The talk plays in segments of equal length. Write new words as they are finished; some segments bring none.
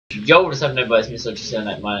Yo, what's up, everybody? It's me, Such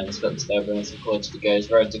my name is Scott today. We're some COD to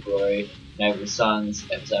goes Road to Glory, Nobel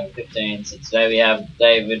SunZ, episode 15. So today we have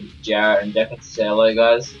David, Jarrett, and Declan to say hello,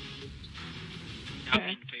 guys.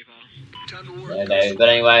 Okay. Yeah, David. But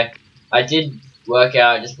anyway, I did work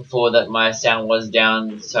out just before that my sound was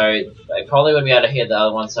down, so I probably wouldn't be able to hear the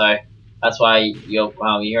other one. So that's why you're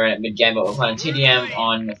hearing it mid game. But we're playing TDM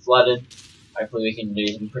on Flooded. Hopefully we can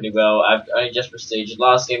do pretty well. I've only just prestiged.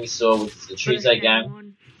 Last game we saw was the Tuesday game.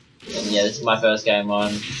 And yeah, this is my first game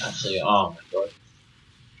on. Actually, oh my god.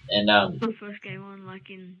 And my first game on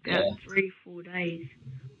like in about 3-4 days.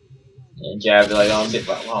 Yeah, Jared be like, oh, I'm a bit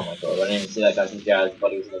like, oh my god, I didn't even see that guy because Jared's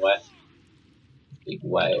body was in the way. Big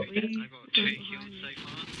whale. I got 2 kills so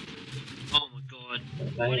far. Oh my god.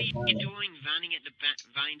 What are you doing running at the back,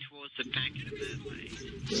 running towards the back of the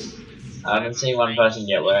map? I haven't seen one person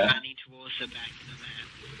yet where Running towards the back of the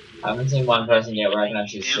map. I haven't seen one person yet where I can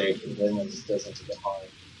actually shoot because everyone just does something behind.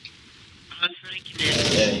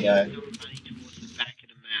 There you go.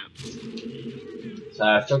 So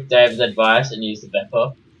I took David's advice and used the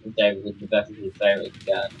Bepper. David, the Bepper is his favourite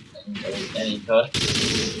gun in any COD.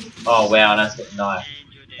 Oh wow, that's got a knife.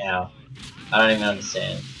 Now, I don't even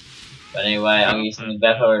understand. But anyway, I'm using the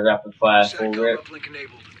Bepper with rapid fire full rip.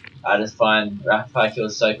 I just find rapid fire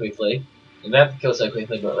kills so quickly. The Bepper kills so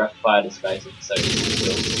quickly, but rapid fire just makes it so easy to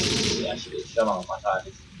kill. Yeah, I should get shot on my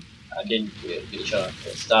target. I didn't get a shot at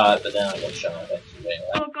the start, but then I got shot on eventually anyway.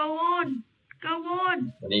 Oh, go on! Go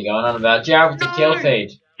on! What are you going on about? Jared with the kill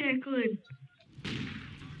feed! Yeah, good.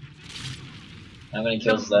 How many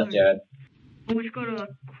kills is that, Jared? Almost got a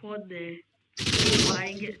quad there. I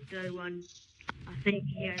didn't get the third one. I think,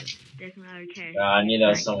 yeah, it's definitely okay. I knew there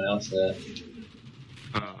was someone else there.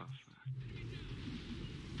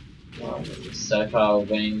 So far we're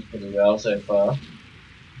winning pretty well so far.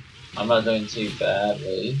 I'm not doing too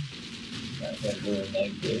badly. I'm really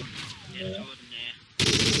negative. Yeah,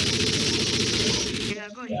 I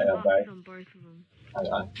got both. on both of them. I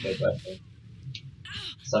got both of them.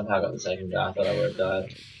 Somehow I got the second guy. I thought I would have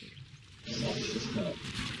died.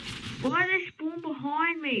 Why did they spawn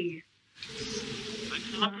behind me?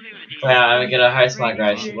 Wow, I'm gonna host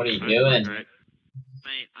migration. What are you doing? Mate,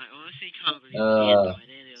 I honestly can't believe there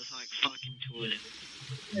was like fucking 2 of them.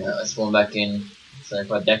 Yeah, let's spawn back in. So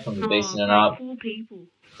if I Declan's beasting it up. 4 people.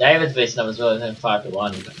 David's beasting up as well. It's only 5 to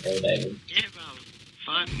 1. Go, David. Yeah, bro.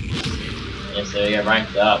 5. Yes, so you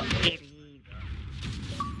ranked up. Mate,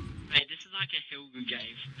 this is like a Hilgu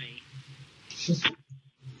game for me.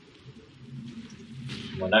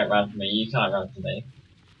 Well, don't run for me. You can't run for me.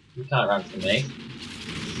 You can't run for me.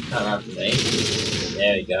 You can't run for me.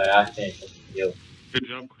 There we go. I finished the kill. Good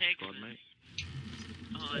job, squad, mate.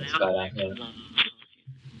 Oh, Let's now go down here.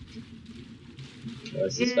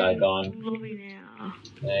 Where's this guy gone?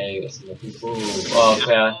 There you go, some more people. Oh,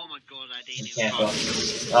 crowd. Oh my god, I didn't Camper.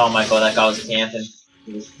 Oh my god, that guy was camping.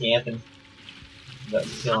 He was camping. He got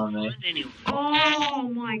killing me. Oh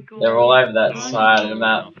my god. They're all over that side of the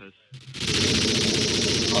map.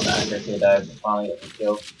 Oh, no, accuracy though, but finally got the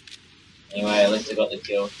kill. Anyway, at least I got the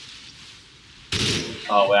kill.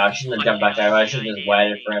 Oh wow, I shouldn't have jumped back over, I should have just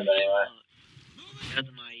waited for him, but anyway.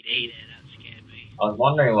 I was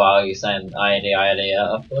wondering why you were saying IAD.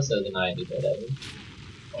 Of course there was an IAD there, David.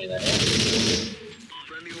 What is that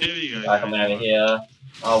now? Right, coming over here.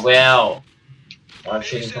 Oh wow! I was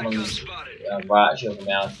shooting someone right shield from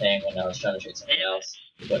our thing when I was trying to shoot someone else.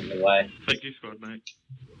 He got in the way. Thank you, squad, mate.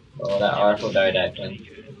 Oh, that Oracle go, Declan.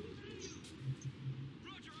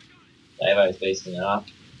 Davo's beasting it up.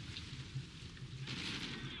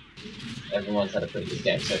 Everyone's had a pretty good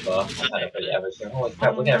game so far. I've had a pretty average game. Holy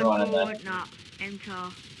crap, look at everyone in there. Nah,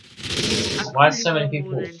 enter. Why is so many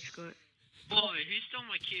people? Boy, who stole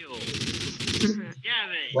my kill?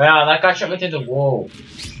 Gavin! Wow, that guy shot me through the wall.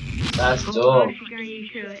 That's I'm dope. actually going to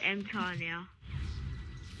use an MTAR now.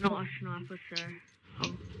 Not a sniper, so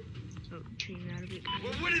I'll team out a bit.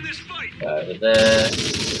 We're winning this fight! Go over there.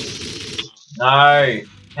 No!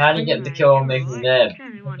 How did you get the kill on me from there?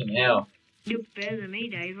 Fucking hell. You're better than me,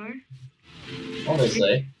 Davo.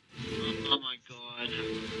 Obviously. Oh my god.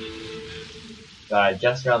 Right,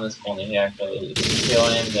 just around this corner here, actually. Kill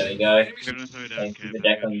him, there we go. Thank you for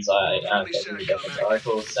Declan's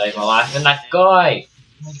Oracle, save my life. And that guy!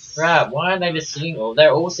 Holy crap, why aren't they just sitting? Well,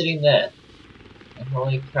 they're all sitting there. And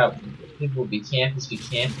holy crap, people be campers be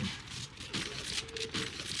camping.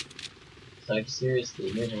 So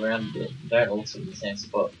seriously, move around a bit. Don't all sit in the same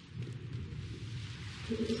spot.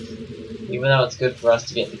 Even though it's good for us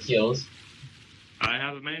to get the kills. I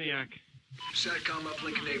have a maniac. Satcom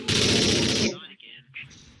uplink enabled.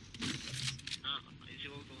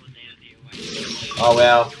 Oh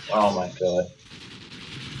wow, oh my god.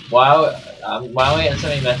 why am I getting so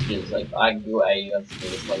many messages? Like, I grew a you have to do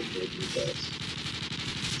this like first.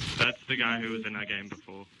 That's the guy who was in our game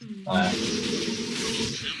before.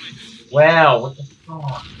 Wow, what the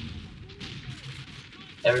fuck?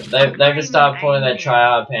 They've just started putting their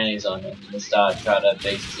try-hard panties on it and start trying to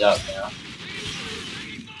beast it up now.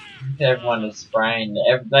 Everyone is spraying.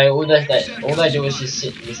 All they do is just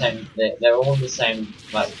sit in the same. They're all in the same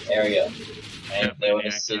like area, and Yeah, they all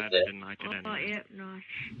maniac just sit guy, there. didn't like it Oh, anyway. yep, nice.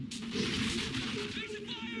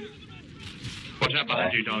 Watch out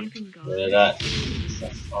behind you, dog. Sleeping guy. Rid of that.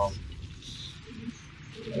 That's wrong.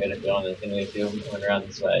 I got a feeling there's gonna be a few coming around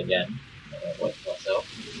this way again. Wait for myself.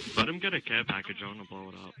 Let him get a care package on and blow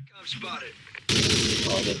it up. I'm spotted.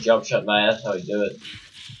 Oh, good job shot, mate. That's how we do it.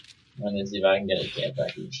 I'm gonna see if I can get a care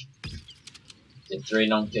package. Get 3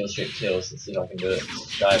 non-kill streak kills. Let's see if I can do it.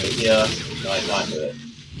 Guy over here. No, I can't do it.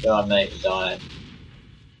 Go on, mate. You're dying.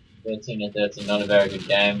 13 to 13. Not a very good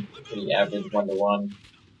game. Pretty average 1-to-1.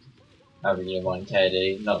 Averaging 1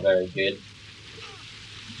 KD. Not very good.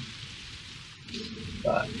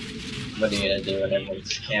 But what are you gonna do when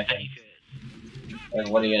everyone's camping? And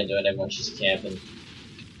what are you gonna do when everyone's just camping?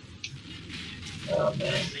 Oh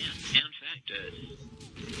man. Sound factors.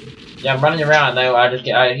 Yeah, I'm running around.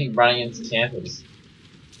 I keep running into campers.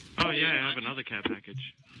 Oh yeah, I have another care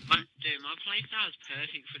package. Dude, my playstyle is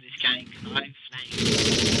perfect for this game because I flank.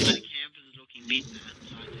 The campers are looking mid, man,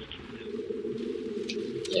 so I just kill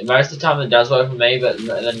them. Yeah, most of the time it does work for me, but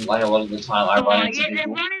then like a lot of the time I run into Yeah, they're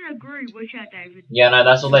people. running a group. Watch out, David. Yeah, no,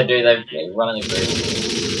 that's all they do. They run in a group.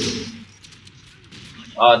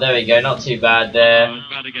 Oh, there we go. Not too bad I there. was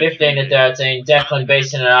about to get 15 to 13. Declan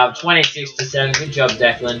beasting it up. 26 to 7. Good job,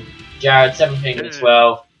 Declan. Jared 17 to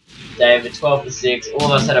 12. David 12 to 6. All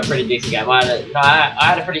of us had a pretty decent game. I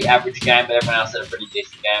had a pretty average game, but everyone else had a pretty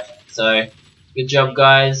decent game. So, good job,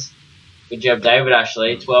 guys. Good job, David.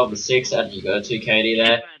 Actually, 12 to 6. You got a 2 KD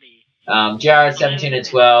there. Jared 17 to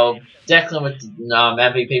 12. Declan with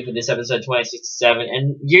MVP for this episode 26 to 7.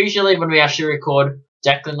 And usually when we actually record,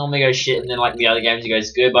 Declan normally goes shit, and then like the other games he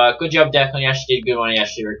goes good. But good job, Declan. You actually did good when he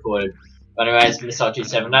actually recorded. But anyways,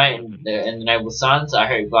 Missile278 and the Nobel SunZ. I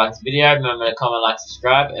hope you liked the video. Remember to comment, like,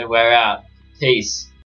 subscribe, and we're out. Peace.